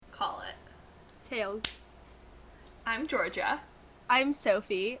Tails. I'm Georgia. I'm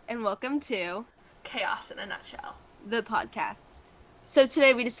Sophie, and welcome to Chaos in a Nutshell. the podcast. So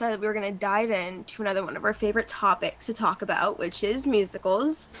today we decided we were going to dive into another one of our favorite topics to talk about, which is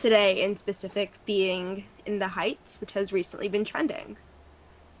musicals. Today, in specific, being In the Heights, which has recently been trending.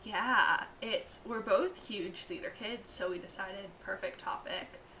 Yeah, we're both huge theater kids, so we decided perfect topic.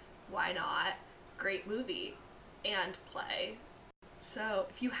 Why not? Great movie and play. So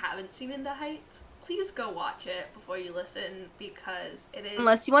if you haven't seen In the Heights, please go watch it before you listen because it is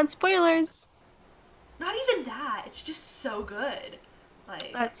Unless you want spoilers. not even that. It's just so good.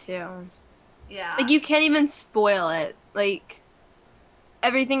 That too. Yeah. Like, you can't even spoil it. Like,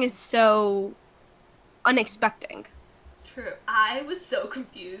 everything is so unexpected. True. I was so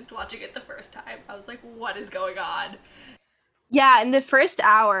confused watching it the first time. I was like, what is going on? Yeah, in the first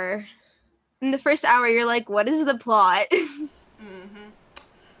hour, you're like, what is the plot? Mm-hmm.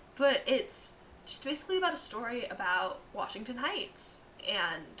 But it's just basically about a story about Washington Heights,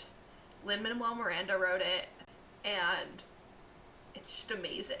 and Lin-Manuel Miranda wrote it, and it's just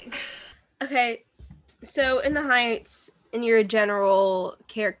amazing. Okay, so in the Heights, in your general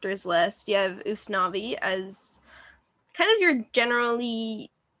characters list, you have Usnavi as kind of your generally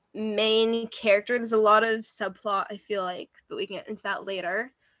main character. There's a lot of subplot, I feel like, but we can get into that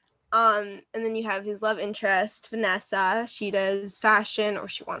later. And then you have his love interest, Vanessa. She does fashion, or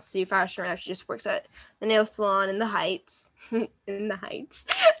she wants to do fashion right now. She just works at the nail salon in the Heights. In the Heights.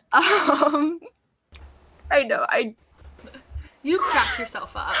 I know, You crack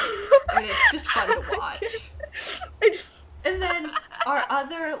yourself up, and it's just fun to watch. And then our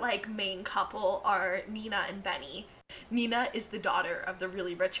other main couple are Nina and Benny. Nina is the daughter of the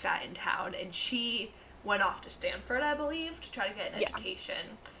really rich guy in town, and she went off to Stanford, I believe, to try to get an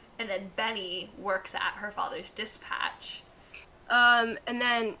education. And then Benny works at her father's dispatch. And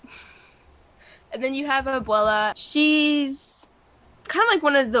then you have Abuela. She's kind of like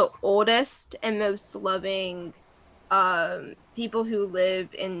one of the oldest and most loving people who live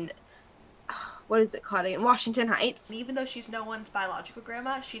in, what is it called again? Washington Heights. And even though she's no one's biological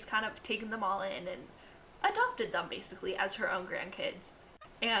grandma, she's kind of taken them all in and adopted them basically as her own grandkids.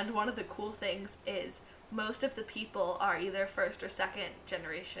 And one of the cool things is most of the people are either first or second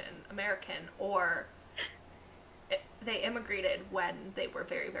generation American, or they immigrated when they were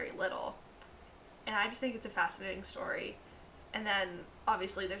very, very little. And I just think it's a fascinating story. And then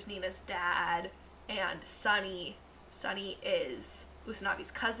obviously there's Nina's dad and Sunny. Sunny is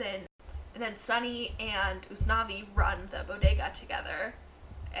Usnavi's cousin. And then Sunny and Usnavi run the Bodega together.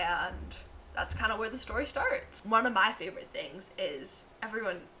 And that's kind of where the story starts. One of my favorite things is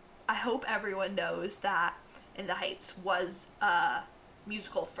I hope everyone knows that In the Heights was a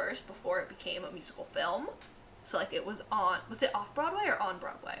musical first before it became a musical film. So was it off-Broadway or on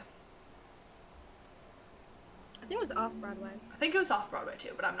Broadway? I think it was off-Broadway. I think it was off-Broadway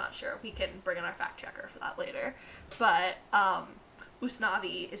too, but I'm not sure. We can bring in our fact checker for that later. But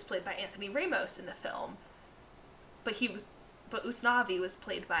Usnavi is played by Anthony Ramos in the film. But Usnavi was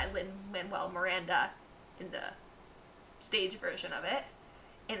played by Lin-Manuel Miranda in the stage version of it.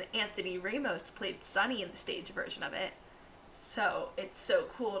 And Anthony Ramos played Sunny in the stage version of it. So it's so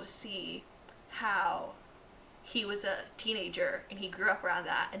cool to see how he was a teenager and he grew up around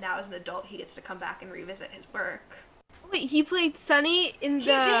that, and now as an adult he gets to come back and revisit his work. Wait, he played Sunny in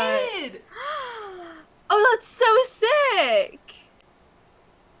the... He did! Oh, that's so sick!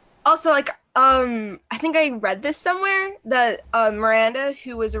 Also, I think I read this somewhere, that Miranda,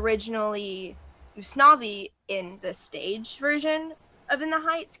 who was originally Usnavi in the stage version of In the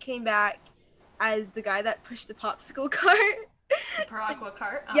Heights, came back as the guy that pushed the popsicle cart. The Paragua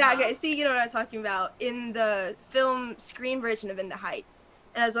cart? Uh-huh. Yeah, okay, see, you know what I'm talking about. In the film screen version of In the Heights.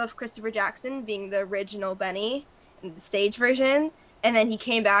 And as well as Christopher Jackson being the original Benny in the stage version. And then he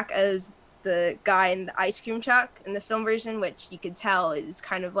came back as the guy in the ice cream truck in the film version, which you could tell is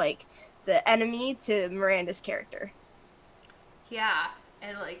kind of like the enemy to Miranda's character. Yeah,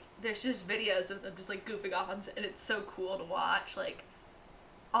 and there's just videos of them just goofing off on set, and it's so cool to watch.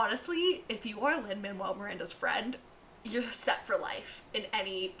 Honestly, if you are Lin-Manuel Miranda's friend, you're set for life in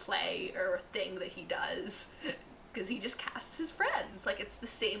any play or thing that he does, because he just casts his friends. It's the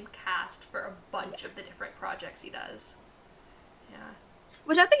same cast for a bunch of the different projects he does. Yeah.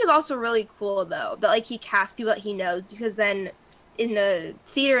 Which I think is also really cool, though, that he casts people that he knows, because then in the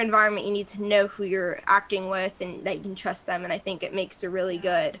theater environment you need to know who you're acting with and that you can trust them, and I think it makes a really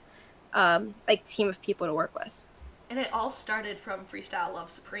good team of people to work with. And it all started from Freestyle Love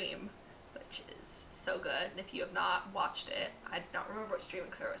Supreme, which is so good. And if you have not watched it, I don't remember what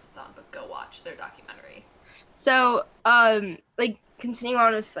streaming service it's on, but go watch their documentary. So, continuing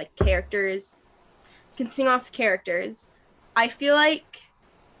on with, characters, continuing off the characters, I feel like,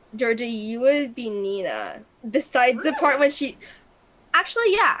 Georgia, you would be Nina. Besides the part Really? when she...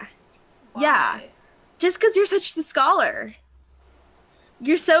 Actually, yeah. Yeah. Why? Just because you're such the scholar.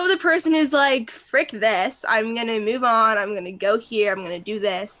 You're so the person who's like, frick this. I'm going to move on. I'm going to go here. I'm going to do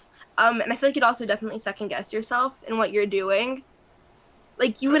this. And I feel like you'd also definitely second guess yourself in what you're doing.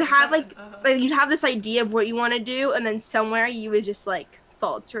 Like, you For would like have, seven. like, you'd have this idea of what you want to do, and then somewhere you would just, like,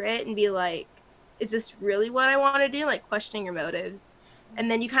 falter it and be like, is this really what I want to do? Like, questioning your motives. And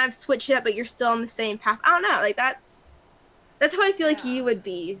then you kind of switch it up, but you're still on the same path. I don't know. Like, that's how I feel like Yeah. you would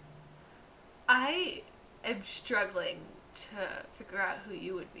be. I am struggling to figure out who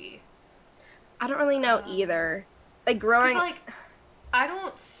you would be. I don't really know Um, either. Like, Cause growing... like, I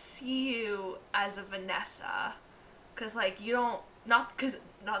don't see you as a Vanessa. Cause like you don't not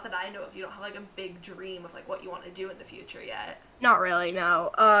that I know of, you don't have like a big dream of like what you want to do in the future yet. Not really,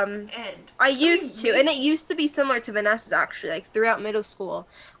 no. And I I mean, used to, and it used to be similar to Vanessa's actually. Like throughout middle school,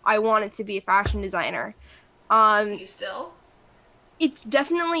 I wanted to be a fashion designer. do Um, you still? it's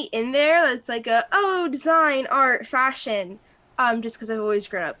definitely in there. That's like design, art, fashion. Just because I've always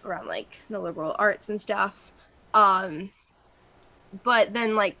grown up around like the liberal arts and stuff. Um, but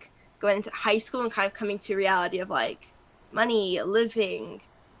then like going into high school and kind of coming to reality of like money, living.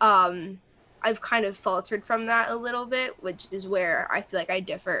 Um, I've kind of faltered from that a little bit, which is where I feel like I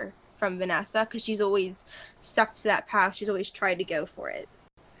differ from Vanessa because she's always stuck to that path. She's always tried to go for it.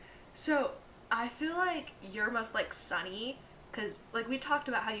 So I feel like you're most like Sunny, because like we talked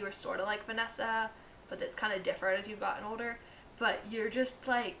about how you were sort of like Vanessa, but it's kind of different as you've gotten older. But you're just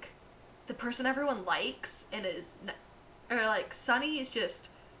like the person everyone likes and or like Sunny is just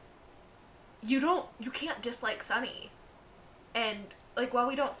you can't dislike Sunny. And like while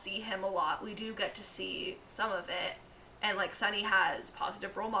we don't see him a lot, we do get to see some of it. And like Sunny has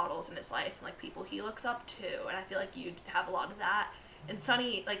positive role models in his life and like people he looks up to, and I feel like you'd have a lot of that. And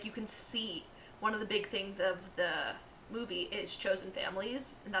Sunny, like you can see one of the big things of the movie is chosen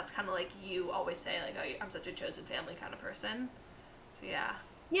families, and that's kind of like you always say like, oh, I'm such a chosen family kind of person. So yeah.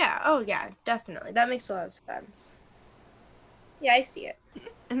 Yeah. Oh, yeah. Definitely. That makes a lot of sense. Yeah, I see it.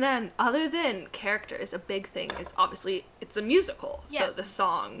 And then, other than characters, a big thing is obviously it's a musical. Yes. So the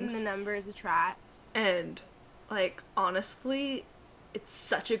And the songs. numbers, the tracks. And, like, honestly, it's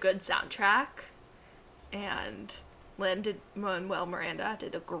such a good soundtrack. And Lin-Manuel Miranda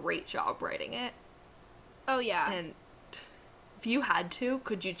did a great job writing it. Oh yeah. And if you had to,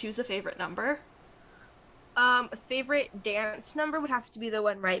 could you choose a favorite number? A favorite dance number would have to be the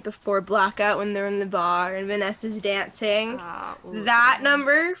one right before Blackout when they're in the bar and Vanessa's dancing. That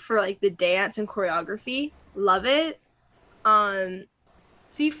number for like the dance and choreography, love it. Um,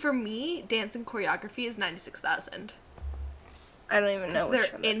 See, for me, dance and choreography is 96,000. I don't even know Because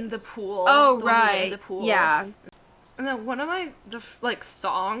which they're one that in the is. pool. Oh The one where they're right, in the pool. yeah, And then one of my like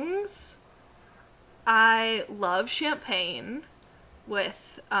songs, I love Champagne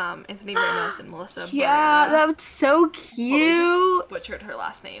with Anthony Ramos and Melissa yeah, Barrera. that was so Totally cute. just butchered her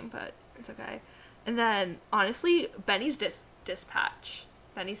last name, but it's okay. And then honestly, Dispatch.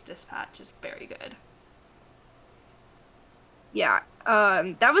 Benny's Dispatch is very good. Yeah,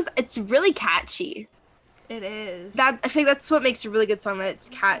 it's really catchy. It is. That I think that's what makes a really good song. That it's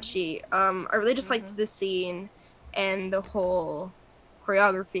catchy. I really just liked the scene and the whole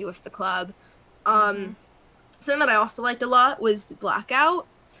choreography with the club. Something that I also liked a lot was Blackout.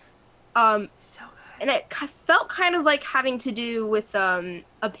 So good. And it felt kind of like having to do with a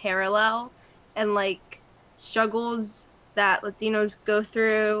parallel and like struggles that Latinos go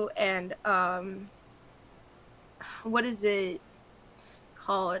through and what is it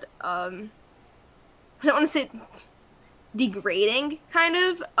called? I don't want to say degrading, kind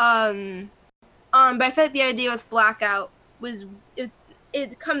of. But I felt like the idea with Blackout was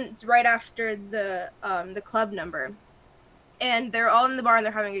it comes right after the club number, and they're all in the bar and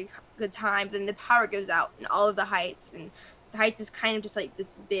they're having a good time. Then the power goes out in all of the Heights, and the Heights is kind of just like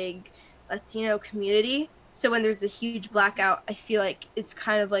this big Latino community. So when there's a huge blackout, I feel like it's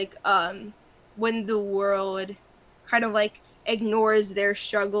kind of like when the world kind of like ignores their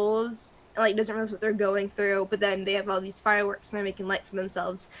struggles and like doesn't realize what they're going through, but then they have all these fireworks and they're making light for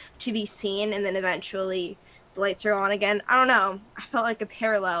themselves to be seen, and then eventually the lights are on again. I don't know. I felt like a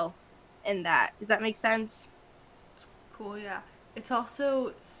parallel in that. Does that make sense? Cool, yeah. It's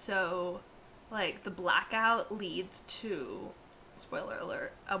also so, like, the blackout leads to, spoiler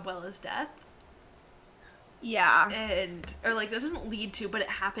alert, Abuela's death. Yeah. Or like, that doesn't lead to, but it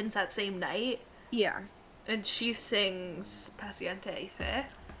happens that same night. Yeah. And she sings Paciente Fe.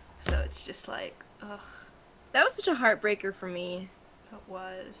 So it's just like, ugh. That was such a heartbreaker for me. It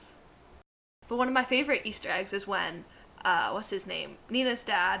was. But one of my favorite Easter eggs is when, what's his name? Nina's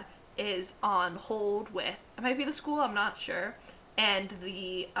dad is on hold with, it might be the school, I'm not sure. And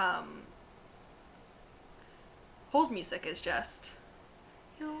the hold music is just,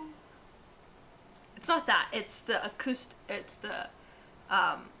 it's not that, it's the acoustic, it's the,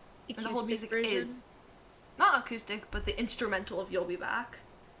 and the hold music version? is not acoustic, but the instrumental of You'll Be Back.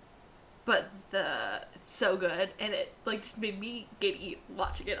 But it's so good, and it like just made me giddy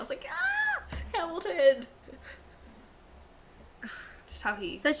watching it. I was like, ah, Hamilton. Just how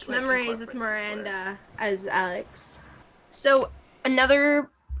he such like, memories with incorporates his work. Miranda as Alex. So another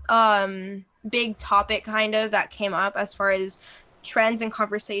big topic kind of that came up as far as trends and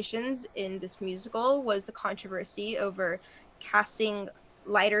conversations in this musical was the controversy over casting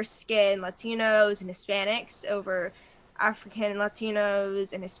lighter skin Latinos and Hispanics over African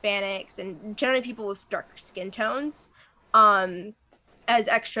Latinos and Hispanics and generally people with darker skin tones as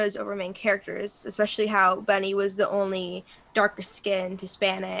extras over main characters, especially how Benny was the only darker skinned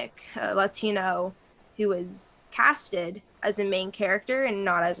Hispanic Latino who was casted as a main character and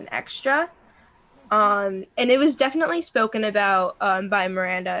not as an extra. And it was definitely spoken about by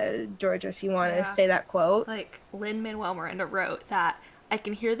Miranda. Georgia, if you want to say that quote. Like, Lin-Manuel Miranda wrote that, I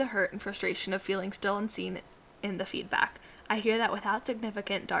can hear the hurt and frustration of feeling still unseen in the feedback. I hear that without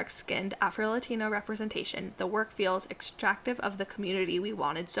significant dark-skinned Afro-Latino representation, the work feels extractive of the community we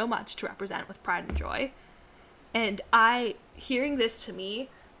wanted so much to represent with pride and joy. And hearing this to me,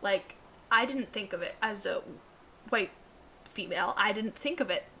 like, I didn't think of it as a white female. I didn't think of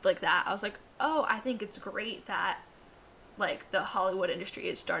it like that. I was like, oh, I think it's great that, like, the Hollywood industry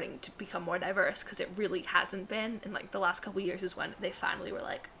is starting to become more diverse, because it really hasn't been. And, like, the last couple years is when they finally were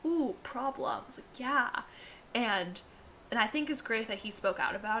like, ooh, problems. Like, yeah. And I think it's great that he spoke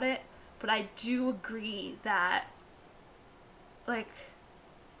out about it, but I do agree that, like,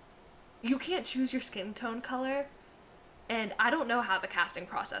 you can't choose your skin tone color, and I don't know how the casting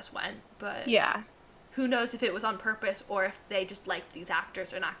process went, but yeah, who knows if it was on purpose or if they just liked these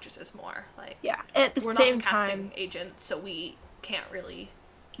actors and actresses more. Like, yeah. At the we're same not the casting time, agent, so we can't really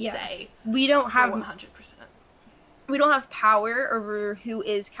say we don't have 100%. We don't have power over who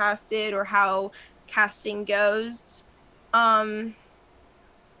is casted or how casting goes.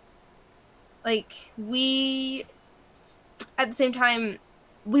 Like, we at the same time,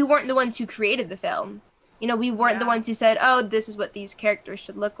 we weren't the ones who created the film. You know, we weren't the ones who said, oh, this is what these characters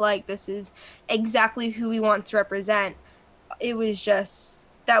should look like. This is exactly who we want to represent. It was just,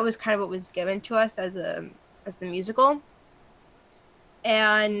 that was kind of what was given to us as the musical.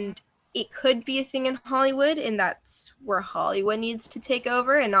 And it could be a thing in Hollywood, and that's where Hollywood needs to take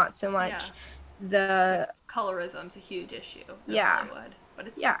over and not so much the... Colorism's a huge issue in Hollywood. But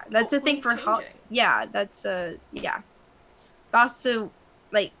it's that's a thing for Hollywood. That's a but also,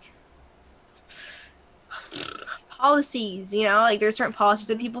 like, policies, you know, like there's certain policies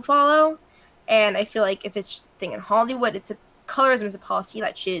that people follow, and I feel like if it's just a thing in Hollywood, colorism is a policy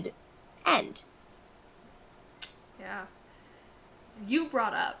that should end. Yeah. You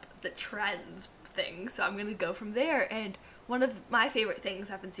brought up the trends thing, so I'm gonna go from there. And one of my favorite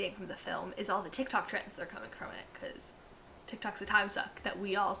things I've been seeing from the film is all the TikTok trends that are coming from it, because TikTok's a time suck that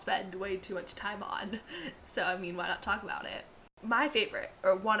we all spend way too much time on. So, I mean, why not talk about it? My favorite,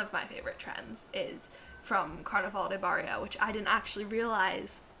 or one of my favorite trends, is from Carnaval de Barrio, which I didn't actually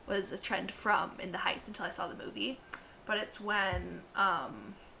realize was a trend from In the Heights until I saw the movie. But it's when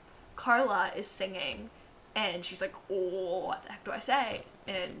Carla is singing, and she's like, oh, what the heck do I say?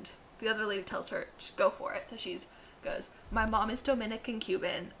 And the other lady tells her, just go for it. So she goes, my mom is Dominican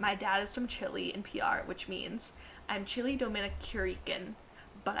Cuban, my dad is from Chile in PR, which means I'm Chile Dominican,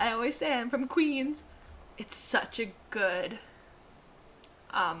 but I always say I'm from Queens. It's such a good,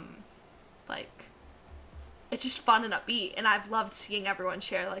 like, it's just fun and upbeat, and I've loved seeing everyone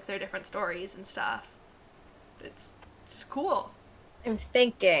share, like, their different stories and stuff. It's just cool. I'm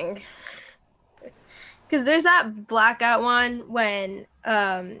thinking, because there's that blackout one when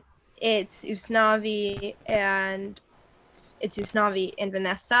it's Usnavi and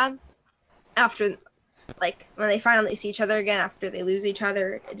Vanessa after, like, when they finally see each other again after they lose each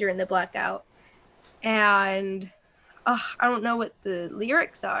other during the blackout. And I don't know what the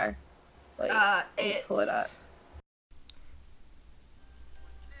lyrics are. Wait, it's... pull it up.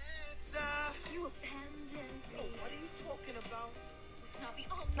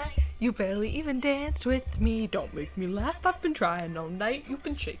 You barely even danced with me. Don't make me laugh. I've been trying all night. You've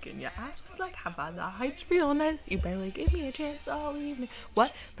been shaking your ass for like how about the heights real nice. You barely gave me a chance all evening.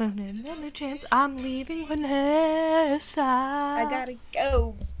 What? A chance. I'm leaving Vanessa. I gotta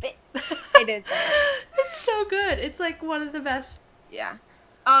go. I did. It's so good. It's like one of the best. Yeah.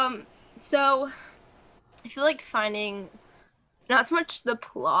 So I feel like finding not so much the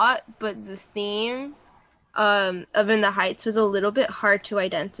plot, but the theme of In the Heights was a little bit hard to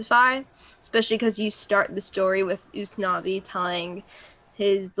identify, especially because you start the story with Usnavi telling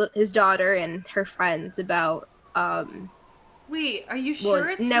his daughter and her friends about Wait, are you well sure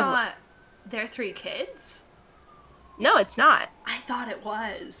it's never not their three kids? no it's not. I thought it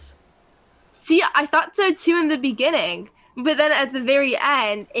was. See, I thought so too in the beginning, but then at the very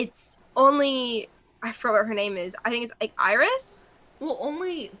end, it's only I forgot what her name is. I think it's like Iris. Well,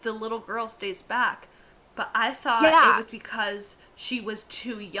 only the little girl stays back, but I thought it Yeah. was because she was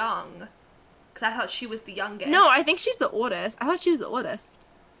too young. Because I thought she was the No, I youngest. think she's the oldest. I thought she was the oldest.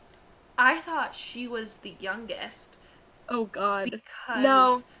 I thought she was the youngest Oh God.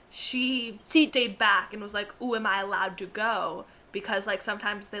 because No. she See, stayed back and was like, "Ooh, am I allowed to go?" Because like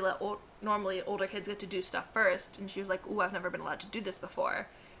sometimes they let normally older kids get to do stuff first, and she was like, "Ooh, I've never been allowed to do this before,"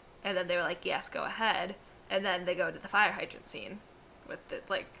 and then they were like, "Yes, go ahead," and then they go to the fire hydrant scene with the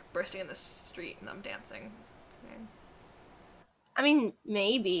like bursting in the street and them dancing. I mean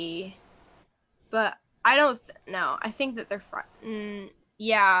maybe, but I don't know. I think that they're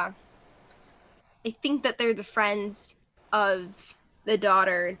yeah. I think that they're the friends of the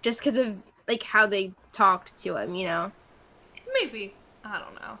daughter just because of like how they talked to him, you know. Maybe, I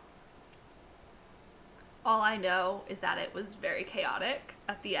don't know. All I know is that it was very chaotic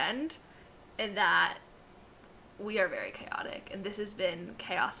at the end, and that we are very chaotic. And this has been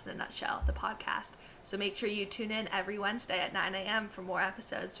Chaos in a Nutshell, the podcast. So make sure you tune in every Wednesday at 9 a.m. for more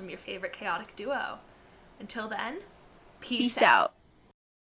episodes from your favorite chaotic duo. Until then, peace Peace out. out.